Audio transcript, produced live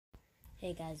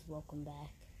Hey guys, welcome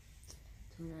back to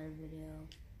another video.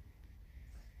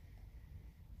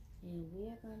 And we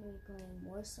are going to be playing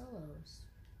more solos.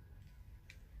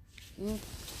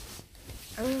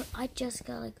 I just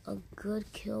got like a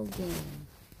good kill game.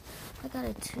 I got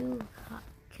a 2 hot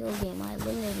kill game. I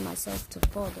eliminated myself to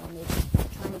 4 damage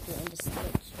trying to get into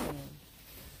Switch game.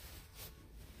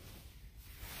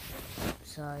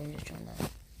 Sorry, I'm just trying to...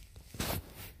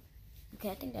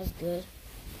 Okay, I think that's good.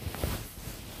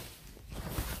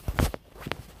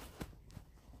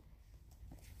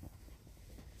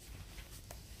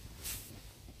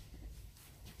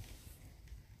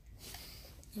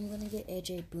 I'm gonna get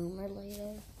AJ Boomer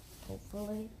later,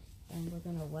 hopefully, and we're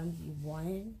gonna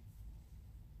 1v1.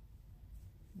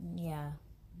 Yeah,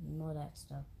 know that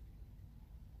stuff.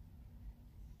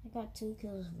 I got 2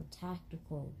 kills with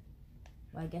tactical.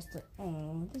 Well, I guess this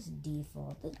is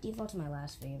default. This default's my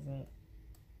last favorite.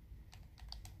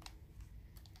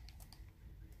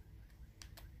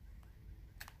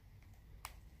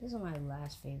 This is my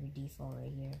last favorite default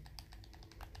right here.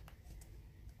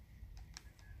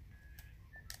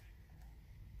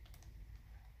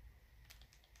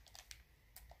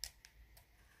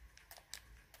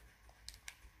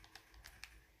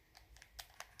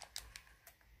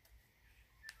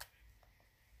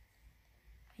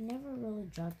 I never really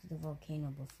dropped to the volcano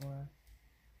before,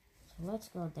 so let's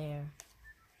go there.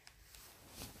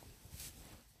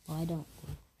 Oh, I don't.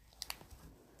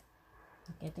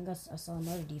 Okay, I think I saw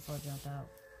another default jump out.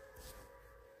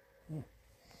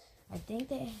 I think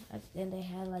they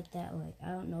had like that, like,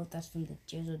 I don't know if that's from the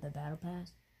Gears or the Battle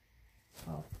Pass.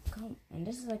 Oh, come, and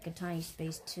this is like a tiny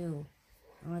space too.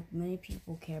 And like many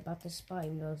people care about this spot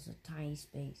even though it's a tiny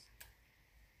space.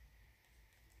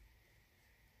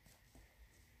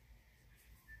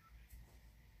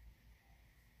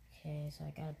 Okay, so I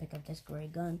gotta pick up this gray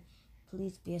gun.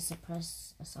 Please be a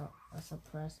suppress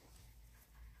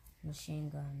machine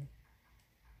gun.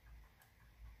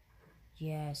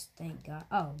 Yes, thank God.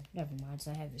 Oh, never mind. It's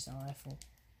a heavy assault rifle.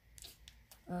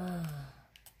 Well,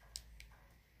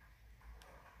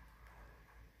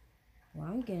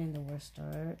 I'm getting the worst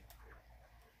start.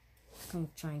 Come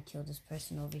try and kill this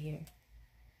person over here.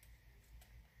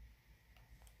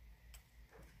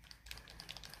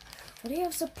 But they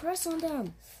have suppress on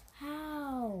them.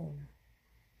 How?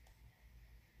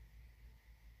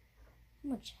 How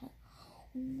much?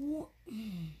 What?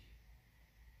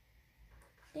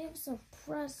 They have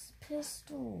suppressed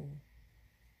pistol.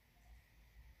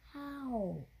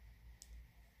 How?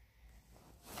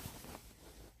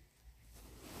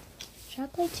 Should I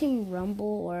play Team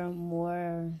Rumble or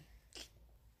more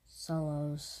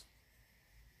solos?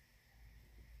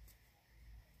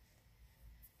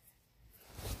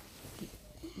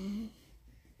 Okay.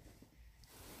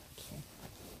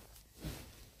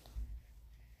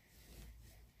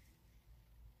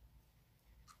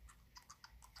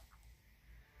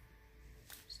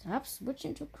 Stop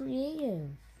switching to creative.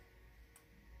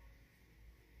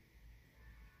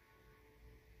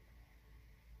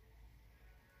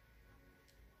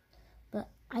 But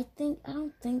I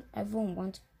don't think everyone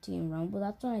wants Team Rumble.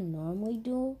 That's what I normally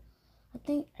do. I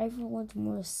think everyone wants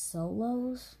more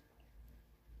solos.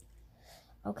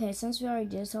 Okay, since we already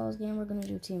did solos game, we're gonna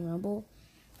do Team Rumble.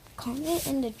 Comment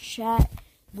in the chat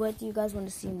whether you guys want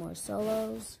to see more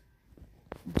solos,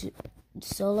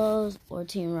 or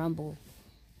Team Rumble.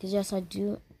 Because yes, I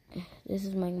do. This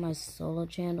is like my solo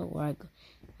channel where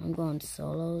I'm going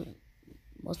solo.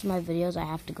 Most of my videos I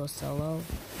have to go solo.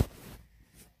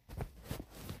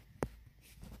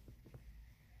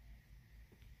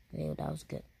 Ew, that was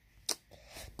good.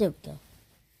 There we go.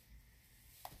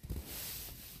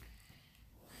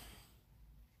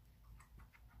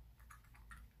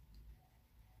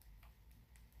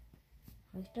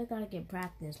 I still gotta get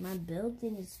practice. My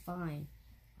building is fine.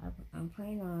 I'm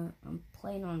playing on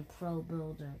Pro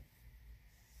Builder.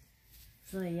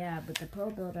 So yeah, but the Pro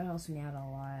Builder helps me out a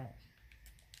lot.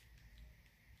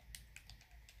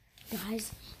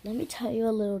 Guys, let me tell you a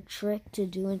little trick to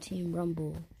do in Team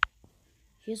Rumble.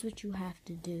 Here's what you have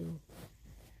to do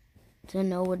to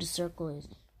know where the circle is.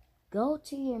 Go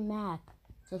to your map.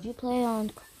 So if you play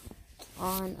on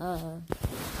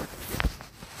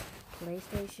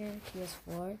PlayStation,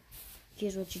 ps4,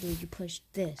 here's what you do. You push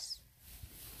this.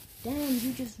 Then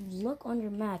you just look on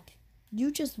your map. You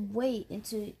just wait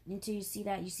until you see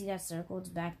that circle. It's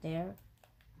back there.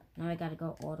 Now I gotta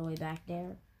go all the way back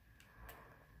there.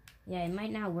 Yeah, it might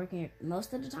not work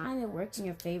most of the time it works in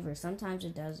your favor. Sometimes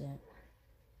it doesn't.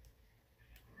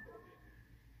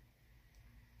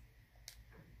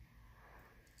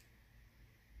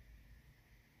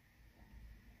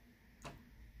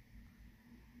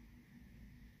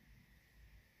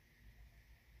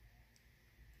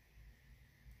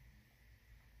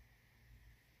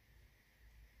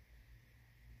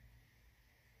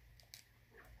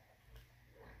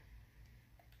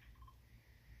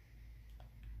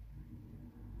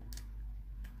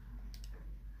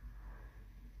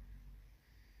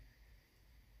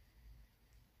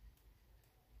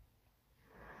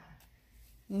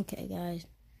 Okay, guys.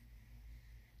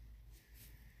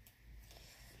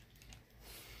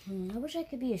 I wish I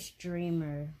could be a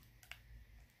streamer.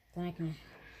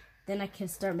 Then I can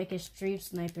start making stream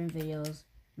sniping videos.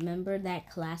 Remember that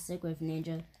classic with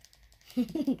Ninja?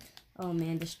 Oh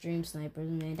man, the stream snipers,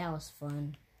 man, that was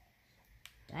fun.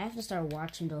 I have to start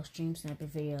watching those stream sniper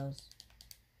videos.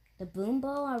 The boom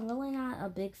bow, I'm really not a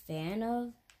big fan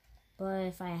of, but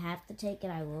if I have to take it,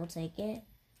 I will take it.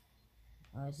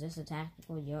 Oh, is this a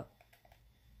tactical? Yup.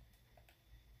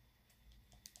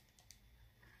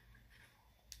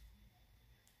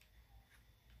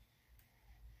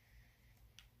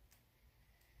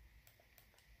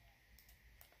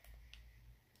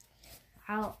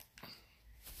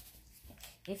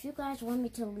 If you guys want me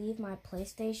to leave my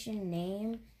PlayStation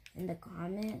name in the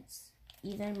comments,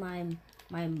 even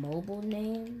my mobile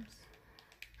names,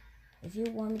 if you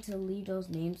want me to leave those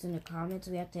names in the comments,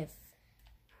 we have to have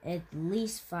at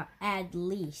least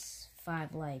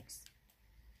five likes.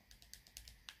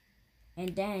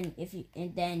 And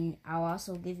then I'll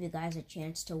also give you guys a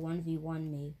chance to 1v1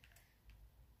 me.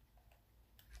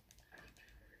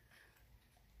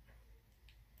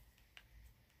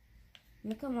 I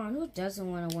mean, come on, who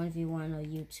doesn't want a 1v1 a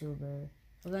YouTuber?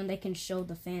 Well, then they can show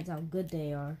the fans how good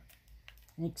they are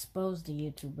and expose the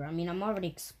YouTuber. I mean, I'm already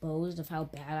exposed of how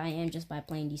bad I am just by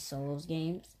playing these solos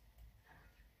games.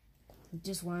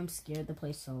 Just why I'm scared to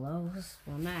play solos.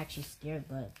 Well, I'm not actually scared,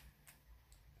 but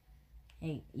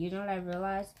hey, you know what I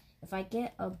realized? If I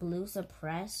get a blue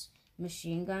suppress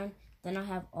machine gun, then I'll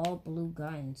have all blue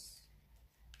guns.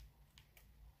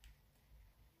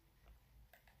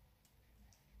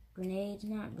 Grenades,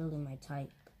 not really my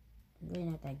type. I'm really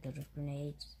not that good with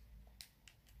grenades.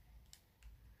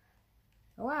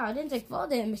 Oh wow, I didn't take fall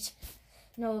damage.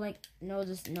 No.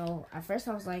 At first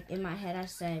I was like, in my head I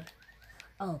said,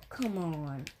 oh, come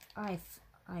on. I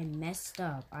messed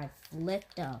up. I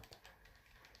flipped up.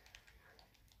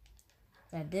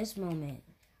 At this moment,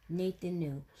 Nathan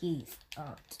knew he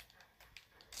fucked.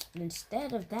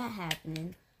 Instead of that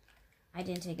happening, I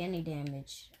didn't take any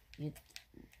damage. You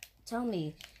tell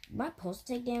me, am I supposed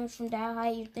to take damage from that high?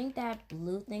 You think that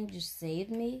blue thing just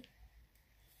saved me?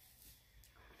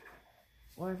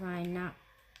 Or if I not...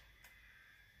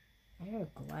 I heard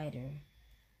a glider.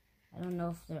 I don't know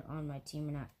if they're on my team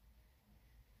or not.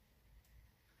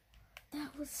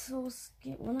 That was so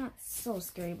scary. Well, not so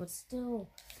scary, but still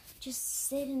just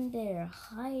sitting there,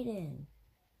 hiding.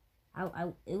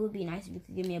 It would be nice if you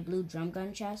could give me a blue drum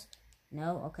gun chest.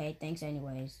 No? Okay, thanks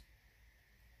anyways.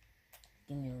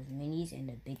 Give me those minis and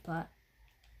the big pot.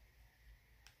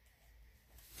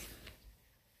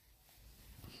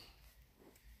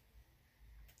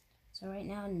 So right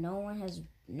now, no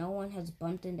one has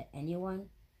bumped into anyone.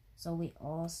 So we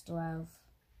all still have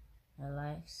our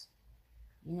lives.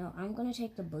 You know, I'm gonna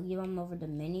take the boogie bomb over the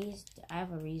minis. I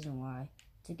have a reason why.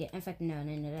 To get, in fact, no,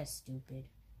 that's stupid.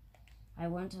 I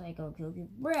want to like go kill people.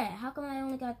 Bruh, how come I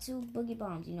only got 2 boogie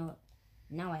bombs? You know what?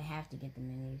 Now I have to get the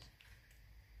minis.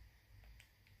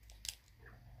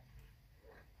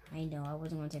 I know, I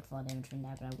wasn't gonna take fall damage from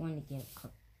that, but I wanted to get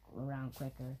around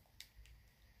quicker.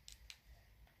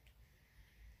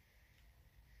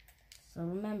 So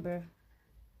remember,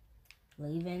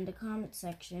 leave in the comment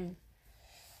section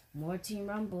more Team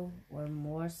Rumble or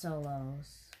more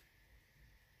solos.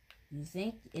 You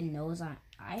think it knows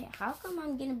how come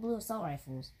I'm getting blue assault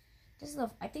rifles?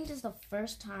 I think this is the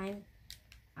first time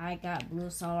I got blue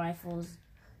assault rifles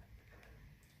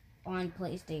on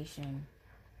PlayStation.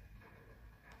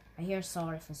 I hear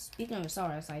assault rifles. Speaking of assault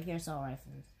rifles, I hear assault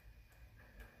rifles.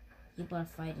 People are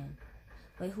fighting.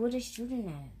 Wait, who are they shooting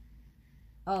at?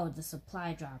 Oh, the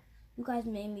supply drop. You guys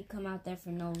made me come out there for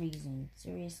no reason.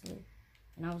 Seriously?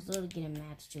 And I was literally getting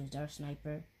mad to choose their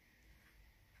sniper.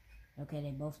 Okay,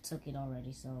 they both took it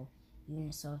already, so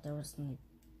even so if there was some,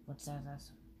 what's that?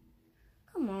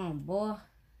 Come on, boy.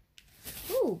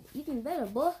 Ooh, even better,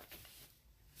 boy.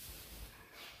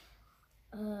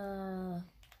 Oh,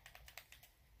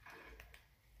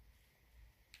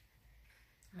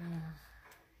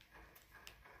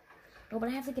 but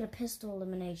I have to get a pistol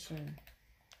elimination.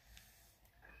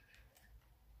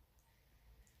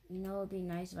 You know, it'd be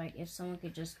nice if someone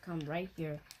could just come right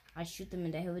here. I shoot them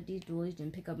in the head with these dualies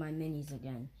and pick up my minis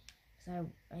again. Cause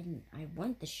I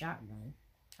want the shotgun.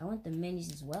 I want the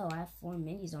minis as well. I have 4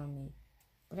 minis on me.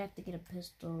 But I have to get a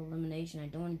pistol elimination. I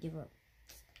don't want to give up.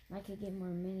 I could get more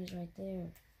minis right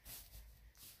there.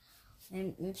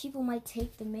 And people might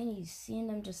take the minis. Seeing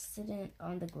them just sitting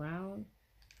on the ground.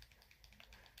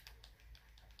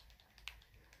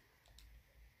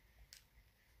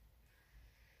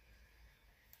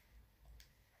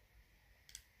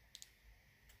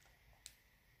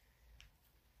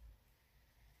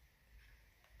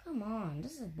 Come on,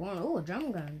 this is boring. Oh, a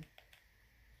drum gun.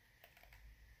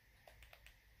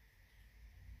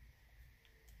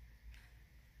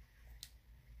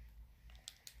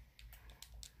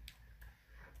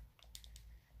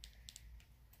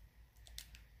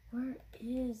 Where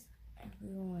is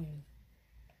everyone?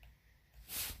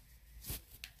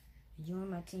 You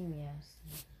on my team, yes.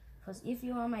 Because if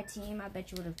you were on my team, I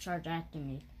bet you would have charged after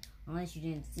me. Unless you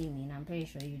didn't see me, and I'm pretty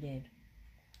sure you did.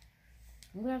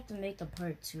 I'm gonna have to make a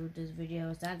part 2 of this video.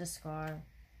 Is that the scar?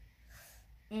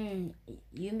 You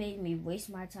made me waste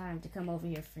my time to come over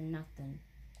here for nothing.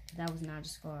 That was not a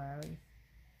scar already.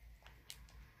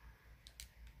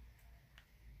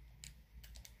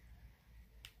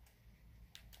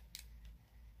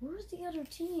 Where's the other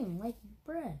team? Like,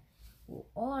 bruh. Well,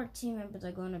 all our team members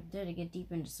are going up there to get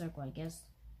deep into the circle, I guess.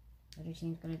 The other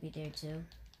team's gonna be there too.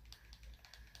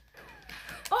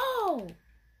 Oh!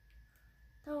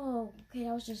 Oh, okay,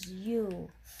 that was just you.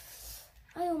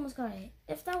 I almost got hit.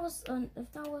 If that was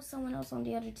someone else on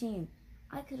the other team,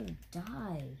 I could have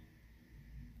died.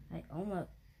 I almost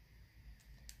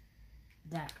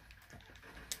that.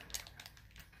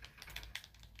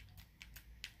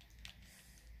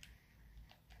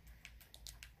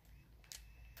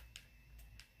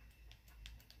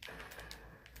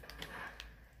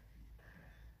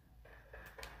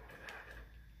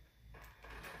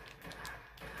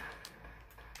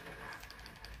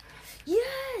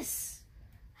 Yes!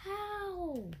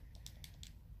 How?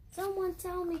 Someone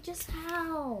tell me just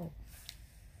how.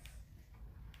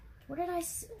 Where did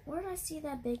I see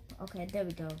that big? Okay, there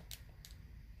we go.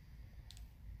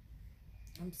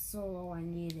 I'm so low, I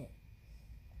need it.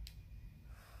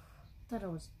 I thought I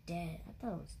was dead. I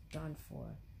thought it was done for.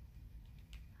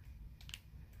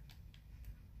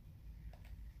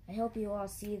 I hope you all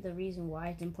see the reason why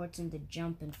it's important to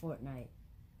jump in Fortnite.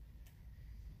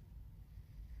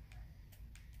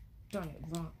 Darn it,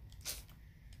 wrong.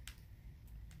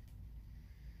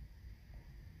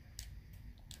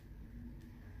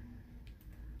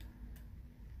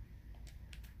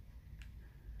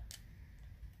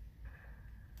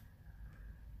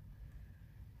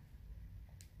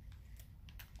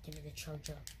 Give me the chug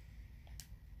jug.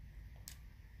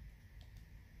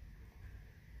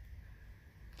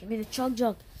 Give me the chug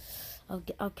jug.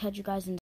 I'll catch you guys in